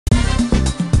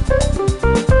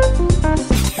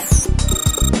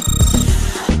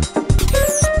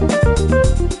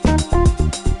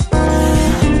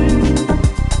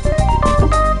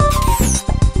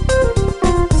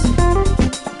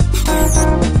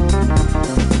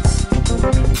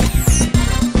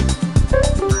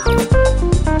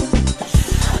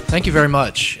Thank you very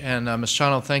much. And Ms.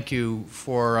 Chano, thank you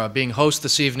for being host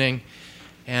this evening.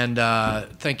 And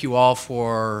thank you all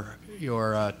for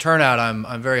your turnout.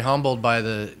 I'm very humbled by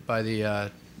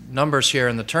the numbers here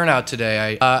and the turnout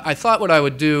today. I thought what I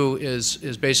would do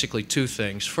is basically two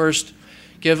things. First,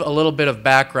 give a little bit of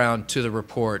background to the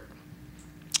report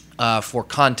for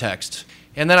context.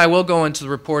 And then I will go into the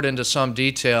report into some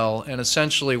detail and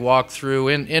essentially walk through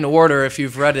in order, if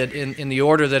you've read it, in the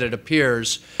order that it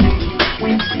appears.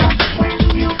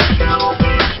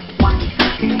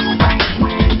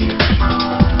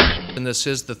 And this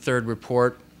is the third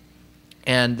report.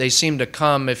 And they seem to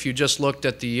come, if you just looked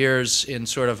at the years in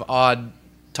sort of odd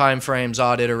time frames,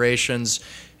 odd iterations.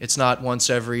 It's not once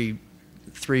every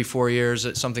 3-4 years.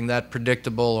 It's something that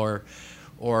predictable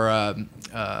or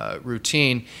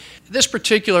routine. This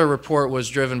particular report was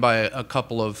driven by a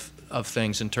couple of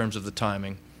things in terms of the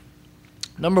timing.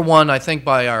 Number one, I think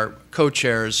by our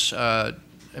co-chairs,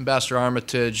 Ambassador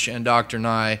Armitage and Dr.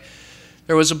 Nye,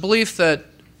 there was a belief that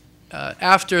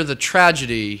after the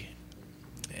tragedy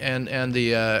and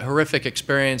the horrific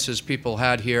experiences people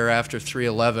had here after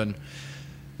 3/11,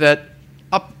 that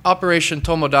Operation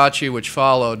Tomodachi, which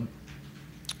followed,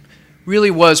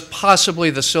 really was possibly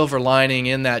the silver lining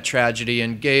in that tragedy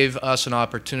and gave us an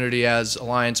opportunity as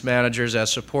alliance managers,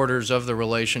 as supporters of the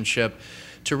relationship,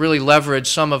 to really leverage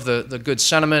some of the good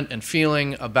sentiment and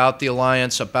feeling about the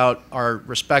alliance, about our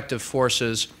respective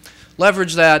forces,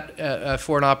 leverage that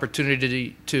for an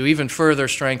opportunity to even further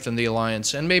strengthen the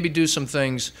alliance and maybe do some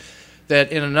things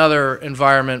that in another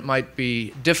environment might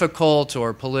be difficult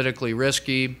or politically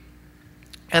risky.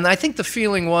 And I think the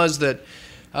feeling was that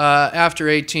after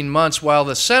 18 months, while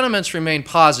the sentiments remained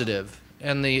positive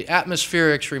and the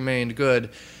atmospherics remained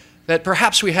good, that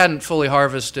perhaps we hadn't fully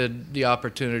harvested the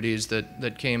opportunities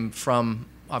that came from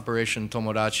Operation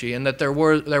Tomodachi, and that there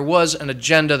was an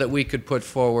agenda that we could put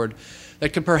forward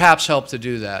that could perhaps help to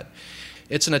do that.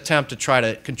 It's an attempt to try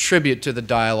to contribute to the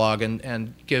dialogue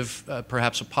and give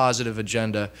perhaps a positive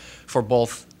agenda for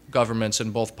both governments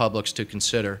and both publics to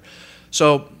consider.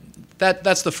 So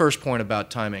that's the first point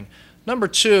about timing. Number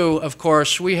two, of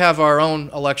course, we have our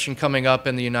own election coming up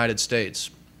in the United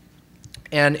States.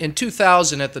 And in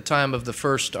 2000, at the time of the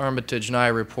first Armitage-Nye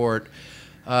report,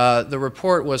 the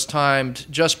report was timed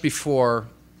just before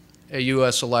a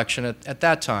U.S. election at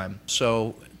that time.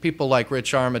 So people like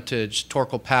Rich Armitage,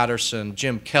 Torkel Patterson,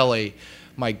 Jim Kelly,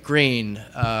 Mike Green,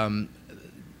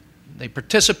 they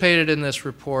participated in this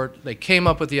report. They came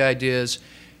up with the ideas.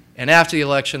 And after the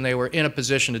election, they were in a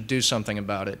position to do something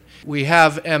about it. We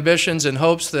have ambitions and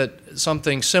hopes that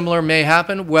something similar may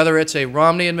happen, whether it's a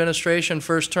Romney administration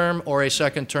first term or a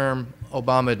second term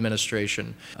Obama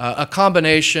administration. A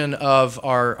combination of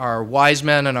our wise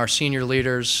men and our senior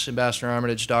leaders, Ambassador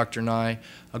Armitage, Dr. Nye,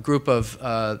 a group of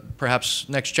perhaps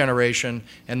next generation,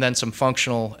 and then some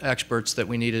functional experts that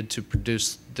we needed to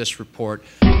produce this report.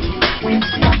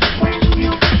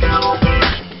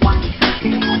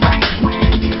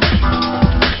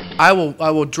 I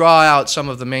will draw out some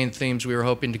of the main themes we were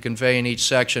hoping to convey in each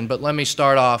section, but let me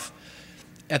start off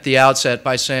at the outset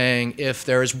by saying if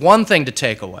there is one thing to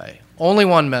take away, only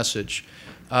one message,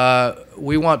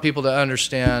 we want people to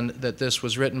understand that this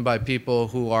was written by people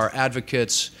who are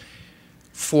advocates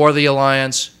for the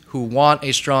alliance, who want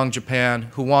a strong Japan,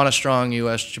 who want a strong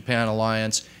U.S.-Japan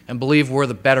alliance, and believe we're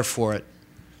the better for it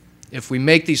if we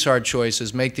make these hard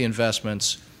choices, make the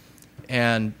investments,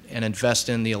 and invest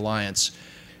in the alliance.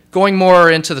 Going more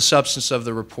into the substance of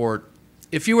the report,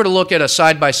 if you were to look at a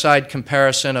side-by-side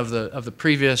comparison of the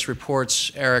previous reports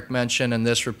Eric mentioned and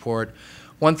this report,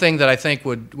 one thing that I think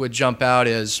would jump out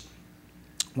is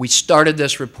we started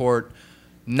this report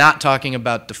not talking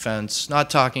about defense, not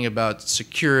talking about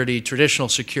security, traditional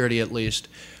security at least.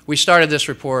 We started this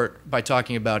report by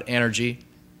talking about energy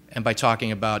and by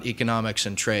talking about economics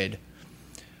and trade.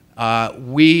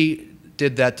 We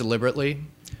did that deliberately.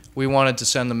 We wanted to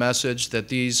send the message that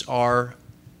these are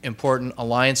important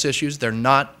alliance issues. They're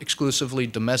not exclusively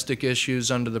domestic issues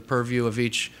under the purview of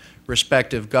each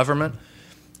respective government.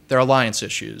 They're alliance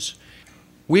issues.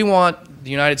 We want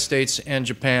the United States and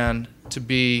Japan to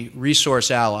be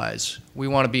resource allies. We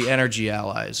want to be energy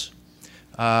allies.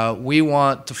 We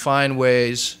want to find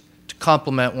ways to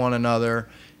complement one another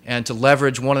and to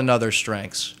leverage one another's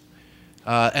strengths.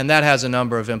 And that has a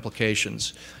number of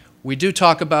implications. We do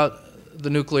talk about the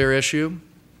nuclear issue,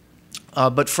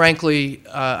 but frankly,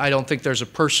 I don't think there's a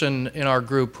person in our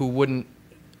group who wouldn't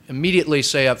immediately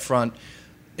say up front,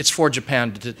 it's for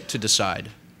Japan to decide.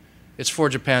 It's for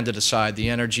Japan to decide the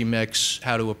energy mix,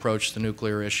 how to approach the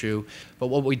nuclear issue. But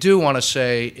what we do want to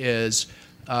say is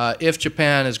If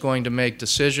Japan is going to make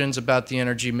decisions about the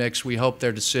energy mix, we hope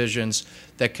they're decisions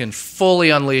that can fully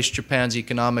unleash Japan's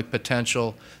economic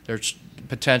potential, their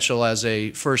potential as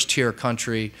a first-tier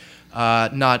country,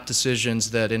 not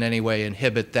decisions that in any way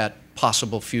inhibit that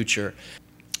possible future.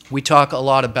 We talk a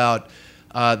lot about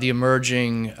the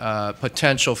emerging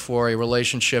potential for a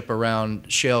relationship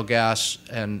around shale gas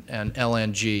and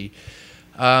LNG.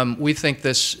 We think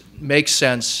this makes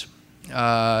sense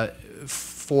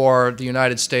for the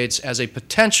United States as a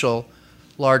potential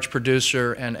large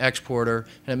producer and exporter,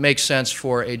 and it makes sense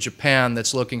for a Japan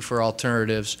that's looking for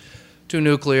alternatives to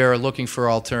nuclear, looking for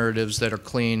alternatives that are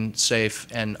clean, safe,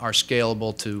 and are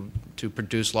scalable to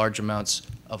produce large amounts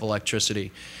of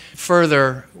electricity.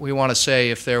 Further, we want to say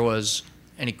if there was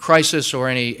any crisis or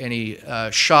any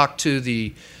shock to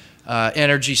the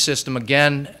energy system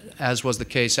again, as was the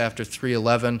case after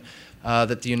 3/11,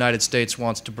 that the United States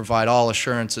wants to provide all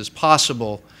assurances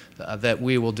possible that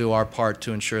we will do our part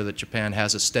to ensure that Japan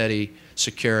has a steady,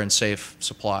 secure, and safe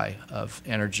supply of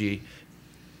energy.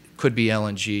 Could be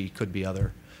LNG, could be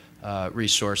other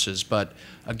resources. But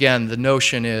again, the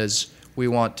notion is we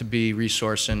want to be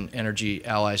resource and energy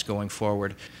allies going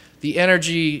forward. The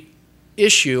energy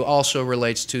issue also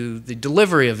relates to the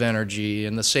delivery of energy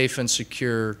and the safe and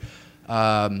secure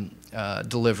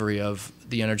delivery of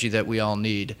the energy that we all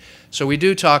need. So we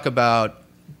do talk about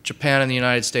Japan and the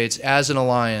United States as an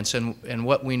alliance and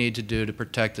what we need to do to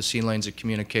protect the sea lanes of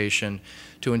communication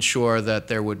to ensure that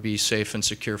there would be safe and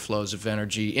secure flows of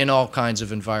energy in all kinds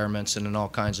of environments and in all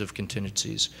kinds of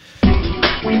contingencies.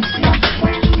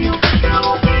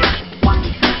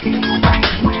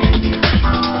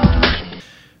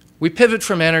 We pivot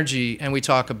from energy and we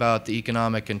talk about the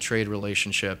economic and trade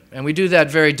relationship. And we do that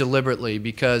very deliberately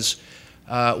because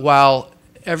while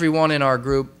everyone in our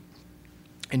group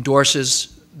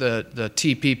endorses the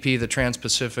TPP, the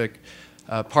Trans-Pacific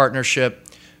Partnership,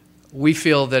 we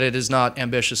feel that it is not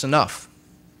ambitious enough.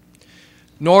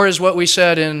 Nor is what we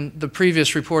said in the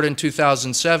previous report in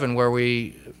 2007 where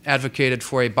we advocated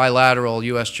for a bilateral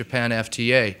U.S.-Japan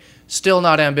FTA. Still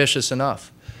not ambitious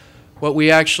enough. What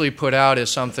we actually put out is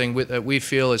something that we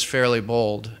feel is fairly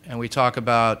bold, and we talk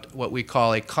about what we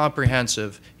call a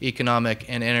comprehensive economic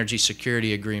and energy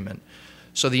security agreement.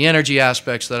 So the energy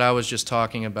aspects that I was just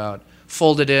talking about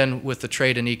folded in with the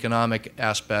trade and economic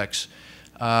aspects,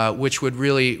 which would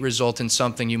really result in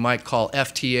something you might call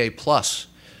FTA plus.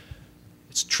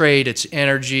 It's trade, it's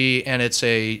energy, and it's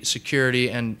a security,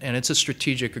 and it's a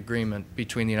strategic agreement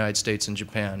between the United States and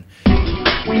Japan.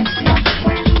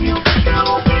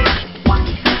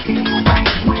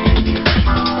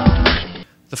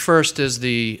 The first is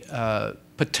the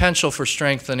potential for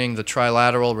strengthening the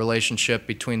trilateral relationship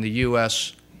between the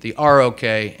U.S., the ROK,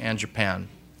 and Japan.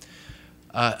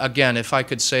 Again, if I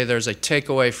could say there's a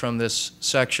takeaway from this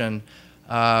section,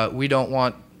 we don't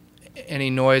want any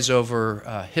noise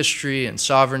over history and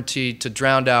sovereignty to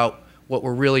drown out what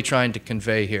we're really trying to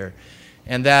convey here.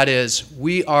 And that is,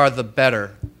 we are the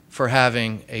better for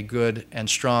having a good and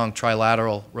strong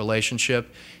trilateral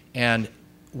relationship, and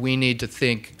we need to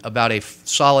think about a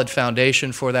solid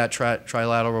foundation for that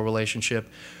trilateral relationship,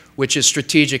 which is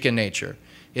strategic in nature.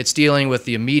 It's dealing with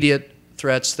the immediate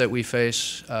threats that we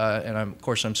face, and of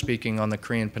course I'm speaking on the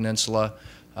Korean Peninsula,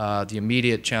 the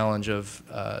immediate challenge of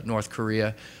North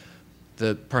Korea,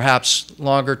 the perhaps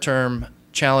longer-term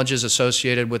challenges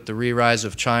associated with the re-rise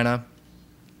of China.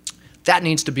 That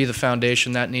needs to be the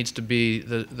foundation. That needs to be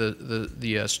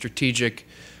the strategic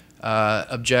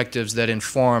objectives that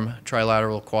inform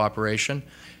trilateral cooperation.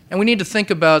 And we need to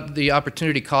think about the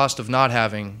opportunity cost of not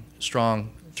having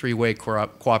strong three-way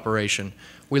cooperation.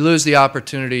 We lose the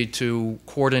opportunity to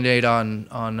coordinate on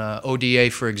ODA,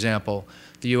 for example,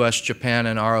 the U.S., Japan,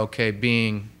 and ROK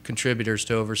being contributors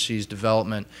to overseas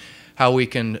development, how we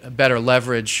can better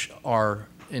leverage our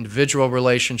individual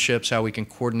relationships, how we can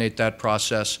coordinate that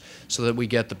process so that we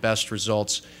get the best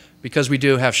results, because we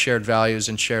do have shared values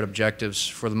and shared objectives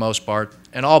for the most part,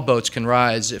 and all boats can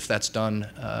rise if that's done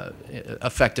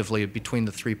effectively between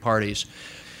the three parties.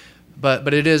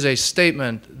 But it is a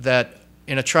statement that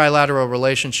in a trilateral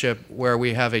relationship where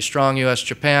we have a strong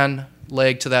U.S.-Japan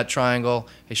leg to that triangle,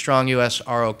 a strong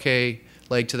U.S.-ROK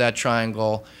leg to that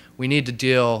triangle, we need to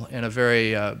deal in a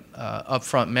very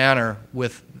upfront manner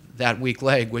with that weak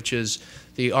leg, which is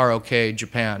the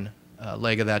ROK-Japan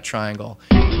leg of that triangle.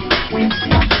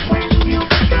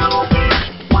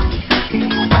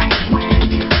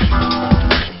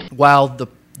 While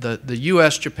the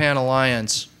U.S.-Japan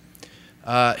alliance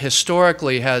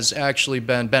historically has actually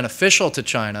been beneficial to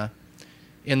China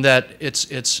in that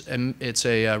it's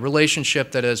a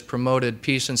relationship that has promoted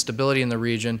peace and stability in the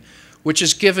region, which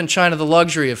has given China the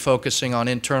luxury of focusing on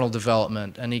internal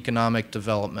development and economic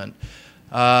development,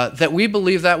 that we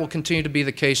believe that will continue to be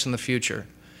the case in the future.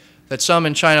 That some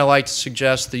in China like to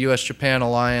suggest the U.S.-Japan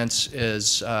alliance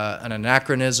is an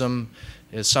anachronism,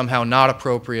 is somehow not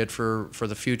appropriate for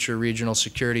the future regional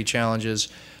security challenges,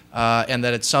 and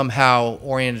that it's somehow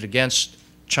oriented against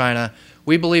China.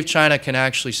 We believe China can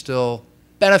actually still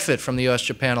benefit from the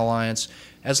U.S.-Japan alliance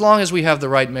as long as we have the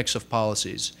right mix of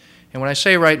policies. And when I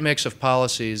say right mix of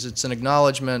policies, it's an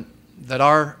acknowledgement that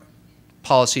our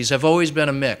policies have always been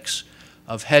a mix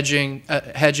of hedging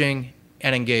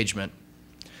and engagement.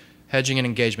 Hedging and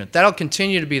engagement. That'll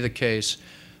continue to be the case,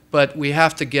 but we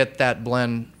have to get that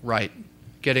blend right,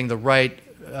 getting the right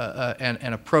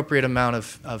and appropriate amount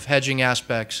of hedging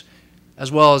aspects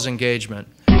as well as engagement.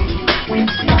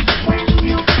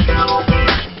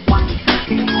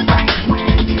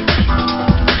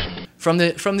 From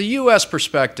the U.S.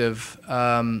 perspective,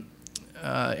 and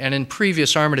in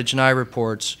previous Armitage-Nye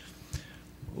reports,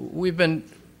 we've been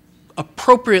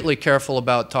appropriately careful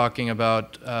about talking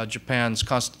about Japan's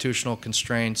constitutional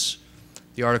constraints,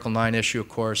 the Article 9 issue, of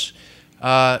course.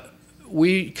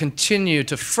 We continue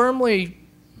to firmly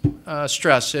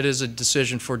stress it is a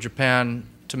decision for Japan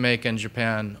to make and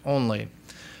Japan only.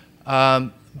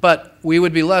 But we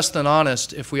would be less than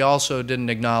honest if we also didn't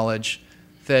acknowledge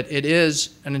that it is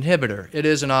an inhibitor, it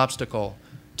is an obstacle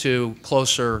to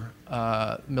closer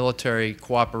military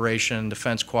cooperation,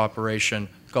 defense cooperation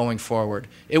going forward.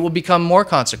 It will become more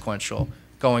consequential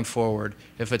going forward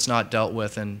if it's not dealt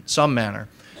with in some manner.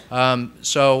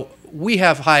 So we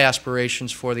have high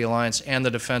aspirations for the alliance and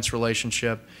the defense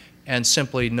relationship, and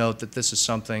simply note that this is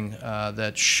something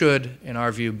that should, in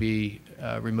our view, be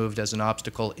removed as an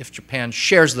obstacle if Japan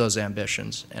shares those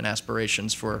ambitions and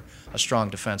aspirations for a strong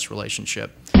defense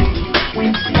relationship.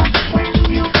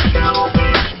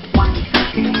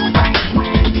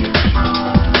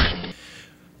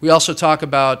 We also talk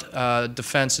about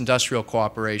defense industrial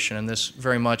cooperation, and this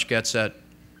very much gets at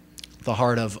the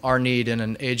heart of our need in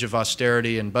an age of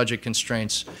austerity and budget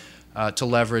constraints to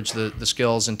leverage the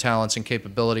skills and talents and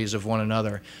capabilities of one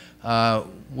another.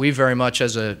 We very much,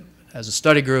 as a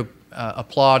study group,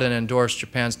 applaud and endorse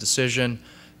Japan's decision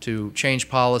to change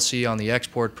policy on the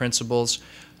export principles.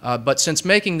 But since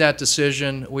making that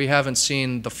decision, we haven't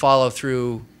seen the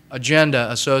follow-through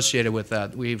agenda associated with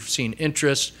that. We've seen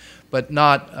interest, but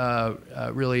not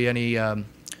really any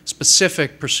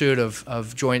specific pursuit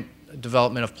of joint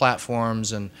development of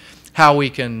platforms and how we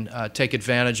can take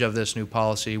advantage of this new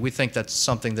policy. We think that's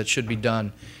something that should be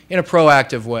done in a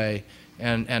proactive way,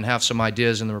 and have some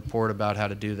ideas in the report about how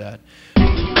to do that.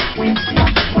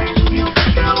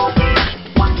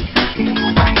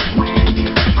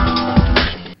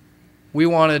 We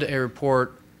wanted a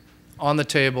report on the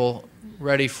table,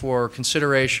 ready for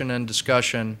consideration and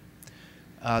discussion,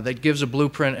 that gives a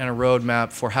blueprint and a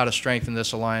roadmap for how to strengthen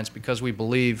this alliance, because we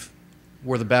believe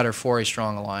we're the better for a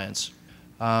strong alliance.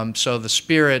 So the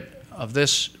spirit of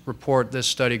this report, this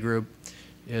study group,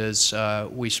 is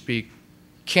we speak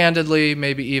candidly,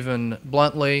 maybe even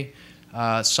bluntly.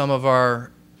 Some of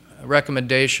our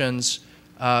recommendations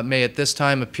may at this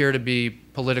time appear to be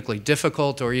politically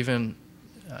difficult or even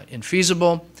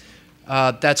infeasible.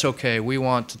 That's okay. We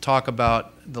want to talk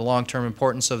about the long-term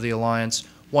importance of the alliance,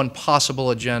 one possible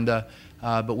agenda,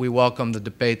 but we welcome the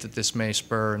debate that this may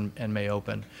spur and may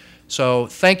open. So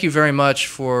thank you very much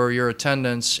for your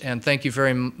attendance, and thank you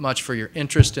very much for your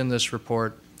interest in this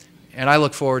report. And I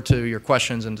look forward to your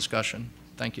questions and discussion.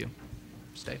 Thank you.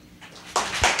 Stay.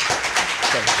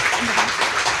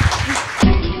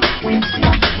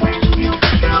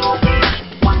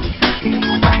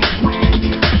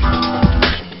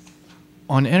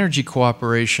 On energy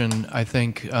cooperation, I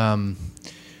think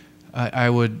I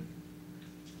would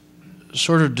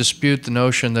sort of dispute the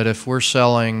notion that if we're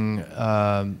selling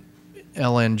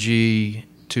LNG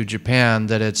to Japan,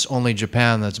 that it's only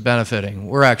Japan that's benefiting.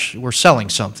 We're selling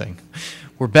something.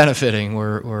 We're benefiting.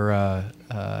 We're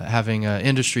having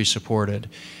industry supported,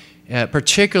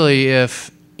 particularly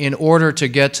if, in order to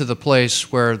get to the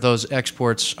place where those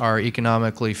exports are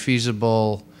economically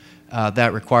feasible,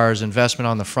 that requires investment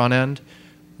on the front end.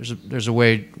 There's a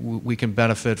way we can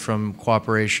benefit from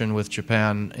cooperation with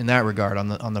Japan in that regard,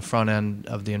 on the front end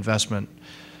of the investment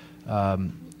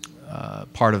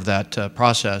part of that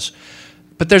process.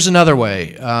 But there's another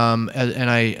way, and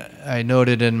I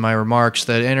noted in my remarks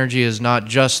that energy is not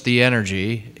just the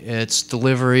energy, it's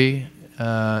delivery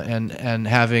and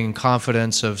having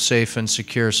confidence of safe and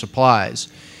secure supplies.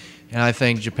 And I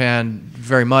think Japan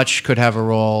very much could have a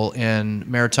role in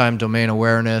maritime domain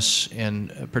awareness,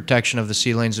 in protection of the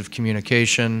sea lanes of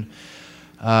communication,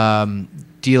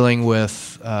 dealing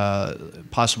with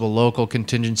possible local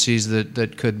contingencies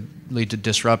that could lead to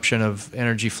disruption of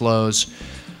energy flows.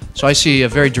 So I see a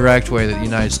very direct way that the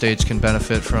United States can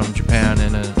benefit from Japan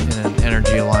in an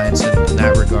energy alliance in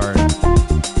that regard.